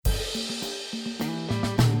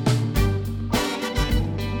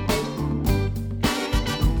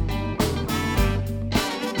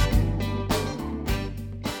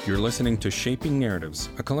listening to Shaping Narratives,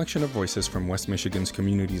 a collection of voices from West Michigan's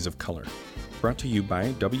communities of color. Brought to you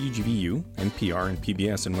by WGVU, NPR, and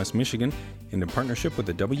PBS in West Michigan in partnership with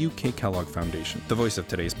the W.K. Kellogg Foundation. The voice of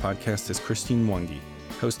today's podcast is Christine Mwangi,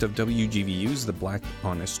 host of WGVU's The Black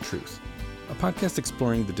Honest Truth, a podcast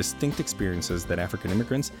exploring the distinct experiences that African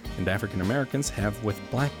immigrants and African Americans have with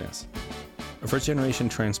Blackness. A first-generation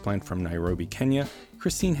transplant from Nairobi, Kenya,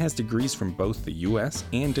 Christine has degrees from both the U.S.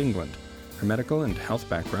 and England. Her medical and health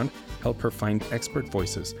background helped her find expert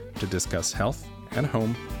voices to discuss health at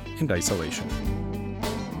home and isolation.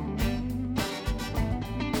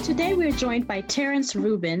 Today we're joined by Terrence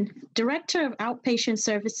Rubin, Director of Outpatient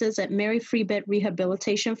Services at Mary Free Bed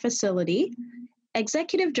Rehabilitation Facility,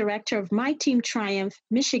 Executive Director of My Team Triumph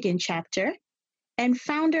Michigan Chapter, and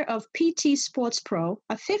founder of PT Sports Pro,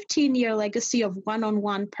 a 15-year legacy of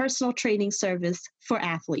one-on-one personal training service for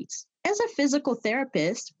athletes. As a physical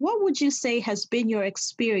therapist, what would you say has been your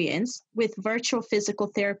experience with virtual physical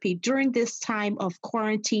therapy during this time of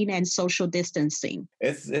quarantine and social distancing?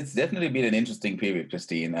 It's definitely been an interesting period,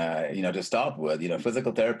 Christine. To start with,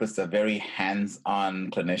 physical therapists are very hands-on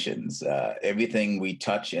clinicians. Everything we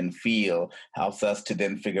touch and feel helps us to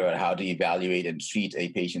then figure out how to evaluate and treat a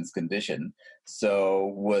patient's condition.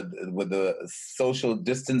 So with the social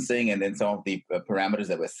distancing and then some of the parameters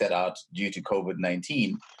that were set out due to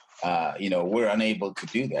COVID-19, we're unable to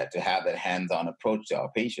do that, to have that hands-on approach to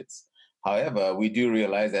our patients. However, we do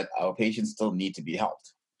realize that our patients still need to be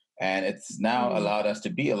helped. And it's now allowed us to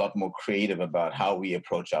be a lot more creative about how we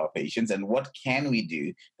approach our patients and what can we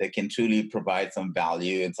do that can truly provide some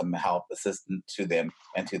value and some help assistance to them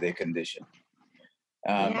and to their condition.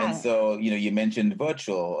 And so, you mentioned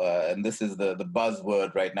virtual, and this is the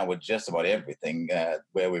buzzword right now with just about everything,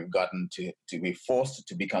 where we've gotten to be forced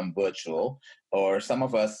to become virtual, or some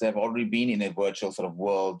of us have already been in a virtual sort of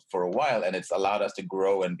world for a while, and it's allowed us to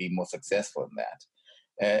grow and be more successful in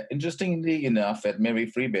that. Interestingly enough, at Mary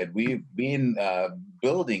Free Bed, we've been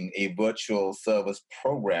building a virtual service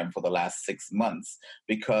program for the last 6 months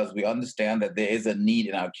because we understand that there is a need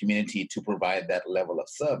in our community to provide that level of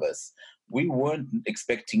service. We weren't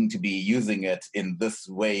expecting to be using it in this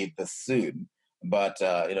way this soon. But,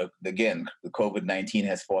 again, the COVID-19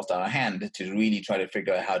 has forced our hand to really try to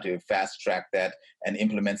figure out how to fast track that and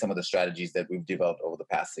implement some of the strategies that we've developed over the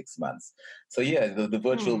past 6 months. So, the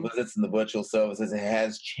virtual visits and the virtual services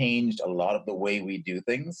has changed a lot of the way we do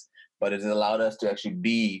things, but it has allowed us to actually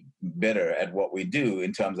be better at what we do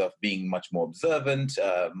in terms of being much more observant,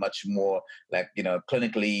 much more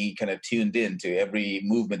clinically kind of tuned in to every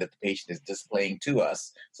movement that the patient is displaying to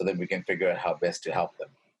us so that we can figure out how best to help them.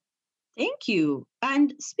 Thank you.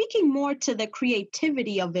 And speaking more to the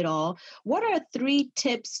creativity of it all, what are 3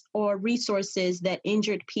 tips or resources that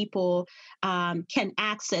injured people can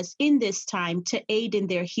access in this time to aid in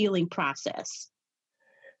their healing process?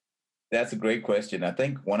 That's a great question. I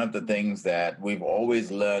think one of the things that we've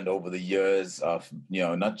always learned over the years of,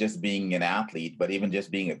 not just being an athlete, but even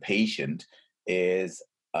just being a patient is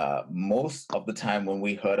most of the time when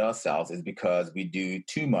we hurt ourselves is because we do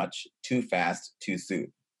too much, too fast, too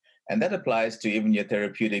soon. And that applies to even your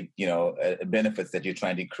therapeutic, benefits that you're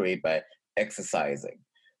trying to create by exercising.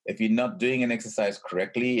 If you're not doing an exercise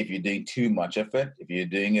correctly, if you're doing too much of it, if you're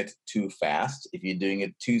doing it too fast, if you're doing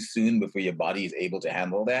it too soon before your body is able to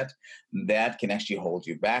handle that, that can actually hold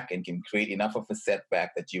you back and can create enough of a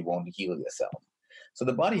setback that you won't heal yourself. So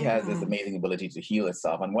the body has this amazing ability to heal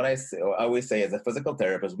itself. And what I always say as a physical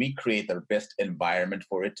therapist, we create the best environment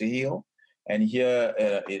for it to heal. And here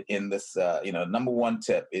in this, number 1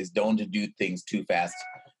 tip is don't do things too fast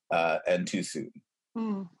and too soon.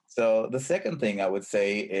 So the second thing I would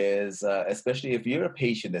say is, especially if you're a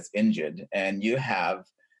patient that's injured and you have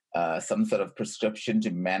some sort of prescription to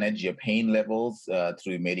manage your pain levels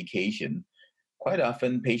through medication, quite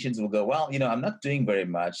often patients will go, well, I'm not doing very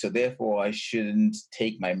much, so therefore I shouldn't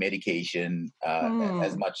take my medication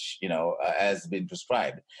as much, as been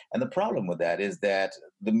prescribed. And the problem with that is that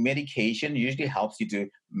the medication usually helps you to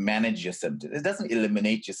manage your symptoms. It doesn't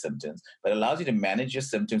eliminate your symptoms, but allows you to manage your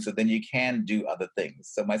symptoms so then you can do other things.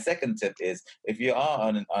 So my second tip is if you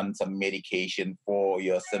are on some medication for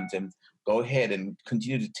your symptoms, go ahead and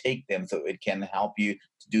continue to take them so it can help you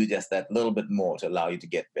to do just that little bit more to allow you to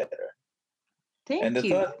get better. Thank you.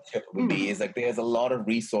 Third tip would be is there's a lot of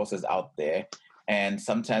resources out there. And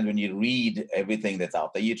sometimes when you read everything that's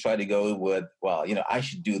out there, you try to go with, well, I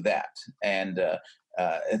should do that. And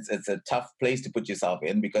it's a tough place to put yourself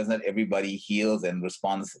in because not everybody heals and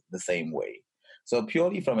responds the same way. So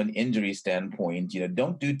purely from an injury standpoint,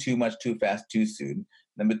 don't do too much too fast, too soon.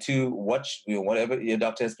 Number two, watch whatever your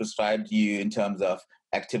doctor has prescribed you in terms of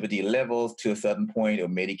activity levels to a certain point or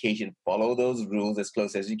medication. Follow those rules as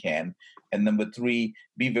close as you can. And number three,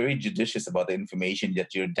 be very judicious about the information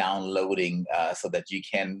that you're downloading so that you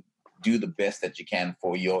can do the best that you can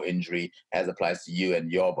for your injury as applies to you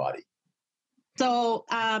and your body. So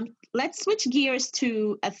let's switch gears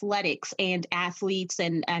to athletics and athletes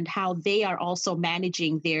and how they are also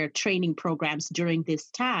managing their training programs during this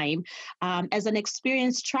time. As an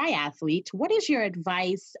experienced triathlete, what is your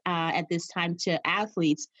advice at this time to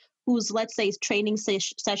athletes whose, let's say, training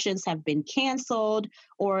sessions have been canceled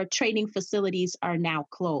or training facilities are now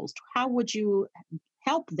closed? How would you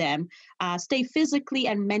help them stay physically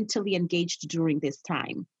and mentally engaged during this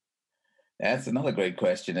time? That's another great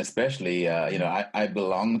question, especially, I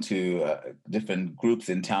belong to different groups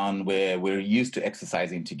in town where we're used to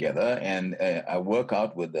exercising together. And I work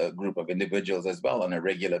out with a group of individuals as well on a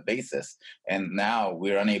regular basis. And now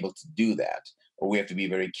we're unable to do that, or we have to be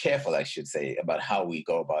very careful, I should say, about how we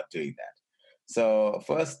go about doing that. So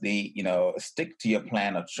firstly, stick to your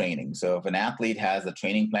plan of training. So if an athlete has a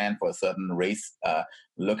training plan for a certain race,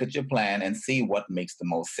 look at your plan and see what makes the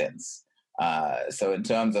most sense. So in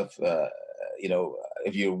terms of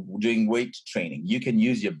if you're doing weight training, you can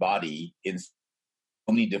use your body in so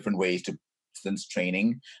many different ways to distance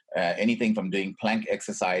training. Anything from doing plank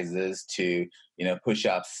exercises to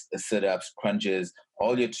push-ups, sit-ups, crunches.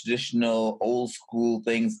 All your traditional old school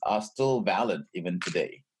things are still valid even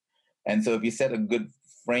today. And so if you set a good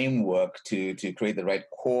framework to create the right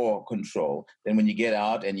core control, then when you get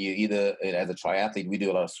out and you either, as a triathlete, we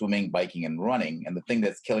do a lot of swimming, biking, and running. And the thing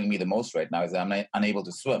that's killing me the most right now is I'm unable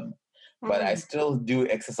to swim. But I still do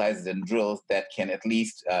exercises and drills that can at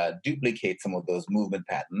least duplicate some of those movement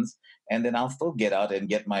patterns. And then I'll still get out and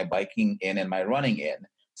get my biking in and my running in.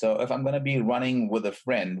 So if I'm going to be running with a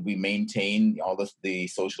friend, we maintain all the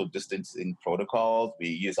social distancing protocols. We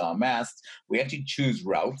use our masks. We actually choose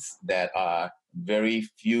routes that are very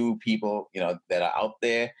few people, that are out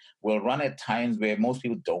there. We'll run at times where most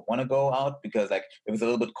people don't want to go out because, like, if it's a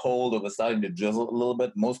little bit cold or we're starting to drizzle a little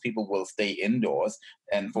bit, most people will stay indoors.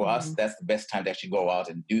 And for us, that's the best time to actually go out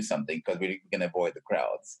and do something because we can avoid the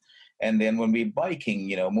crowds. And then when we're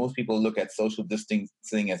biking, most people look at social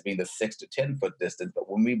distancing as being the 6 to 10 foot distance. But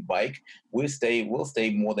when we bike, we'll stay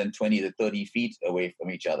more than 20 to 30 feet away from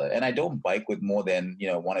each other. And I don't bike with more than,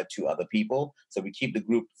 one or two other people. So we keep the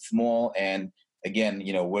group small. And again,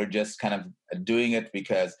 we're just kind of doing it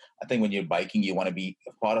because I think when you're biking, you want to be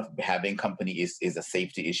a part of having company is a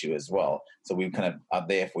safety issue as well. So we kind of are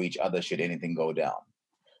there for each other should anything go down.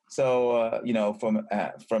 So, from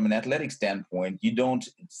an athletic standpoint, you don't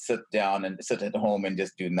sit at home and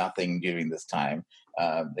just do nothing during this time.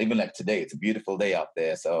 Even like today, it's a beautiful day out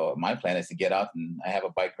there. So my plan is to get out and I have a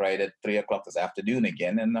bike ride at 3 o'clock this afternoon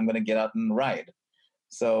again, and I'm going to get out and ride.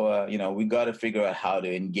 So, we got to figure out how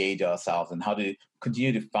to engage ourselves and how to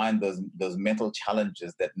continue to find those mental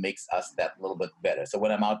challenges that makes us that little bit better. So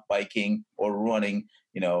when I'm out biking or running,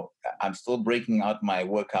 I'm still breaking out my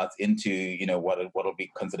workouts into, what will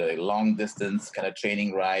be considered a long distance kind of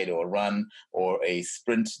training ride or run or a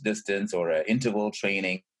sprint distance or an interval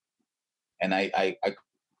training. And I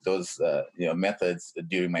those, methods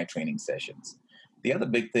during my training sessions. The other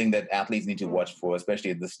big thing that athletes need to watch for,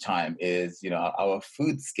 especially at this time, is our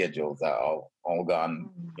food schedules are all gone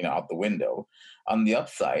out the window. On the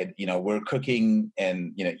upside, we're cooking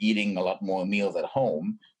and eating a lot more meals at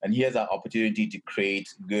home, and here's our opportunity to create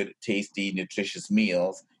good, tasty, nutritious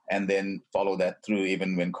meals, and then follow that through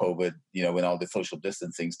even when COVID, when all the social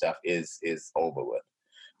distancing stuff is over with.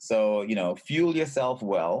 So fuel yourself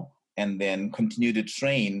well, and then continue to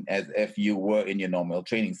train as if you were in your normal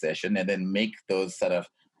training session, and then make those sort of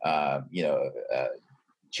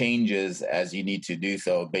changes as you need to do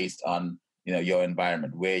so based on your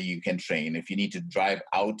environment where you can train. If you need to drive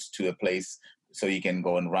out to a place so you can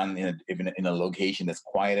go and run in a location that's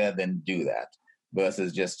quieter, then do that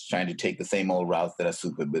versus just trying to take the same old routes that are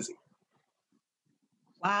super busy.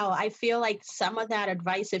 Wow, I feel like some of that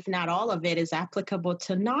advice, if not all of it, is applicable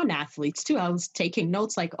to non-athletes too. I was taking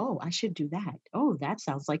notes like, oh, I should do that. Oh, that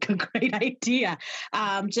sounds like a great idea.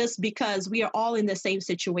 Just because we are all in the same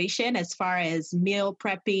situation as far as meal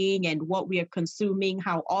prepping and what we are consuming,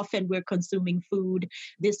 how often we're consuming food.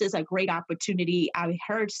 This is a great opportunity. I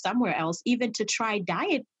heard somewhere else, even to try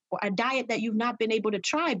a diet that you've not been able to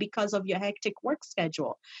try because of your hectic work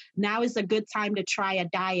schedule. Now is a good time to try a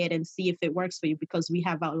diet and see if it works for you because we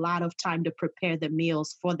have a lot of time to prepare the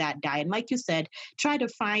meals for that diet. And like you said, try to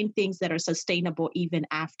find things that are sustainable even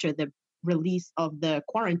after the release of the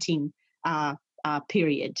quarantine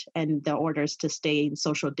period, and the orders to stay in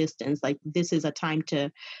social distance. Like, this is a time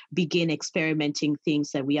to begin experimenting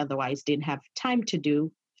things that we otherwise didn't have time to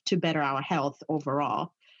do to better our health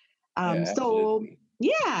overall. So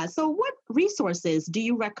what resources do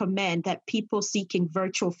you recommend that people seeking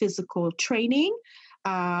virtual physical training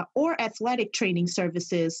or athletic training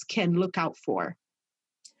services can look out for?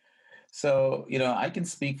 So, I can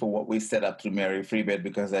speak for what we set up through Mary Free Bed,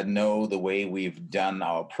 because I know the way we've done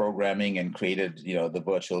our programming and created, the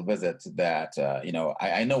virtual visits that,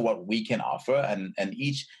 I know what we can offer, and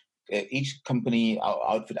each company,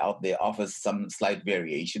 outfit out there offers some slight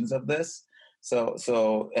variations of this.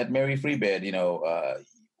 So at Mary Free Bed,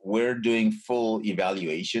 we're doing full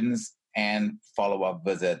evaluations and follow-up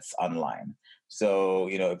visits online. So,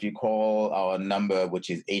 if you call our number, which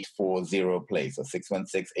is 840-PLAY, so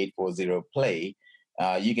 616-840-PLAY,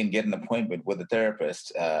 you can get an appointment with a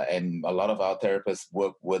therapist. And a lot of our therapists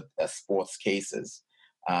work with sports cases.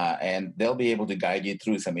 And they'll be able to guide you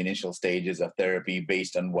through some initial stages of therapy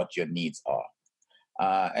based on what your needs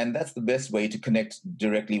are. And that's the best way to connect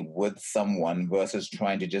directly with someone versus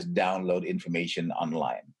trying to just download information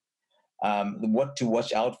online. What to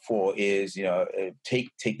watch out for is,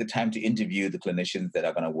 take the time to interview the clinicians that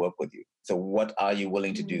are going to work with you. So what are you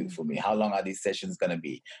willing to do for me? How long are these sessions going to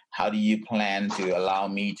be? How do you plan to allow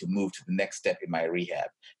me to move to the next step in my rehab?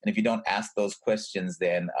 And if you don't ask those questions,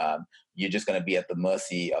 then you're just going to be at the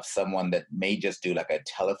mercy of someone that may just do like a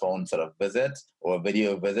telephone sort of visit or a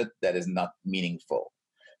video visit that is not meaningful.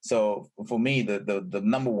 So for me, the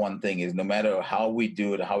number one thing is, no matter how we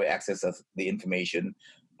do it, how we access the information,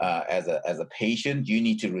 as a patient, you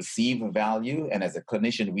need to receive value, and as a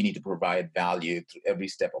clinician, we need to provide value through every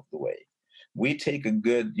step of the way. We take a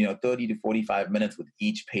good 30 to 45 minutes with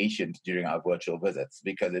each patient during our virtual visits,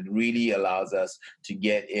 because it really allows us to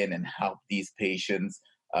get in and help these patients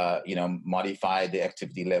modify the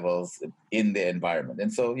activity levels in their environment.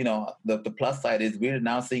 And so, the plus side is we're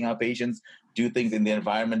now seeing our patients do things in the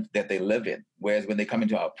environment that they live in. Whereas when they come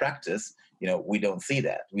into our practice, we don't see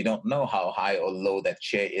that. We don't know how high or low that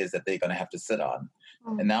chair is that they're going to have to sit on.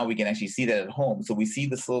 And now we can actually see that at home. So we see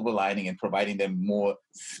the silver lining in providing them more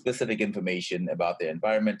specific information about their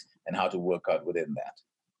environment and how to work out within that.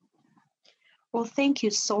 Well, thank you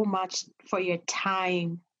so much for your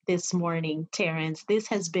time this morning, Terrence. This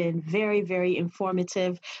has been very, very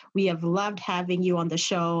informative. We have loved having you on the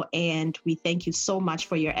show, and we thank you so much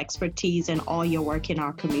for your expertise and all your work in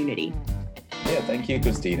our community. Yeah, thank you,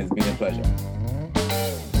 Christine. It's been a pleasure.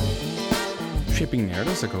 Shaping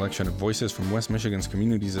Narratives, a collection of voices from West Michigan's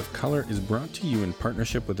communities of color, is brought to you in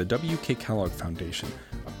partnership with the W.K. Kellogg Foundation,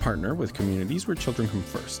 a partner with communities where children come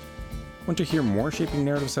first. Want to hear more Shaping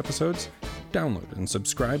Narratives episodes? Download and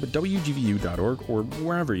subscribe at WGVU.org or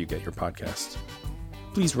wherever you get your podcasts.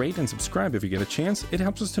 Please rate and subscribe if you get a chance. It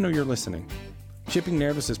helps us to know you're listening. Shaping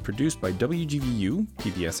Narratives is produced by WGVU,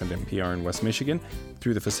 PBS, and NPR in West Michigan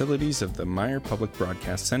through the facilities of the Meyer Public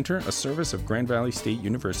Broadcast Center, a service of Grand Valley State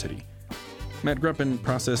University. Matt Gruppen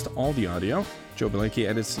processed all the audio. Joe Bilecki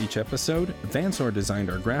edits each episode. Vansor designed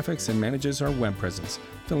our graphics and manages our web presence.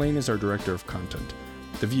 Delane is our director of content.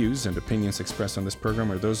 The views and opinions expressed on this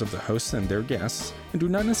program are those of the hosts and their guests and do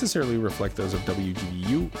not necessarily reflect those of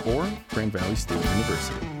WGVU or Grand Valley State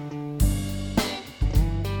University.